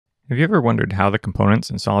Have you ever wondered how the components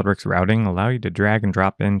in SOLIDWORKS Routing allow you to drag and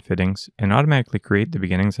drop in fittings and automatically create the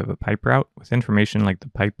beginnings of a pipe route with information like the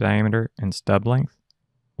pipe diameter and stub length?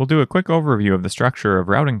 We'll do a quick overview of the structure of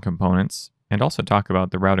routing components and also talk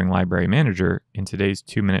about the Routing Library Manager in today's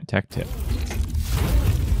 2-minute tech tip.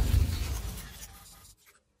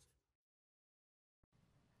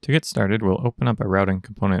 To get started, we'll open up a routing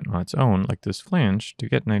component on its own, like this flange, to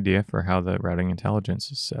get an idea for how the routing intelligence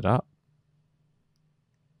is set up.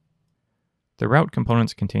 The route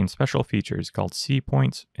components contain special features called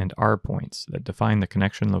CPoints and RPoints that define the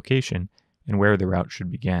connection location and where the route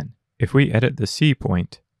should begin. If we edit the C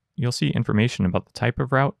point, you'll see information about the type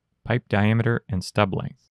of route, pipe diameter, and stub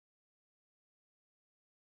length.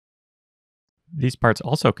 These parts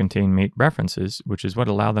also contain mate references, which is what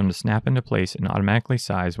allow them to snap into place and automatically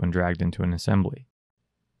size when dragged into an assembly.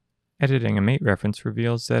 Editing a mate reference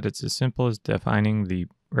reveals that it's as simple as defining the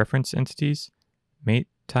reference entities, mate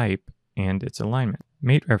type, and its alignment.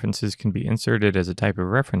 Mate references can be inserted as a type of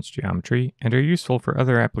reference geometry and are useful for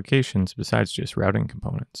other applications besides just routing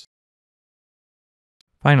components.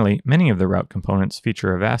 Finally, many of the route components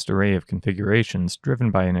feature a vast array of configurations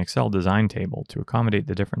driven by an Excel design table to accommodate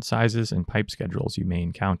the different sizes and pipe schedules you may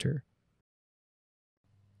encounter.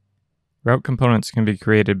 Route components can be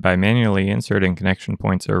created by manually inserting connection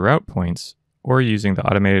points or route points, or using the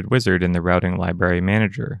automated wizard in the Routing Library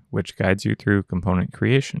Manager, which guides you through component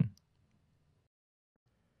creation.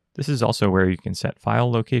 This is also where you can set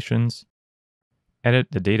file locations, edit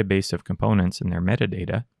the database of components and their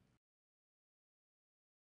metadata,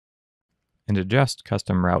 and adjust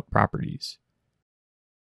custom route properties.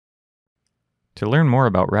 To learn more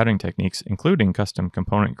about routing techniques, including custom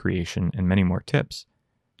component creation and many more tips,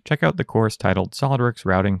 check out the course titled SOLIDWORKS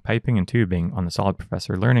Routing, Piping, and Tubing on the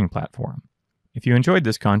SolidProfessor learning platform. If you enjoyed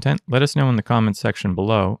this content, let us know in the comments section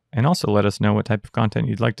below, and also let us know what type of content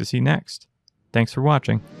you'd like to see next. Thanks for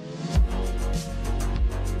watching.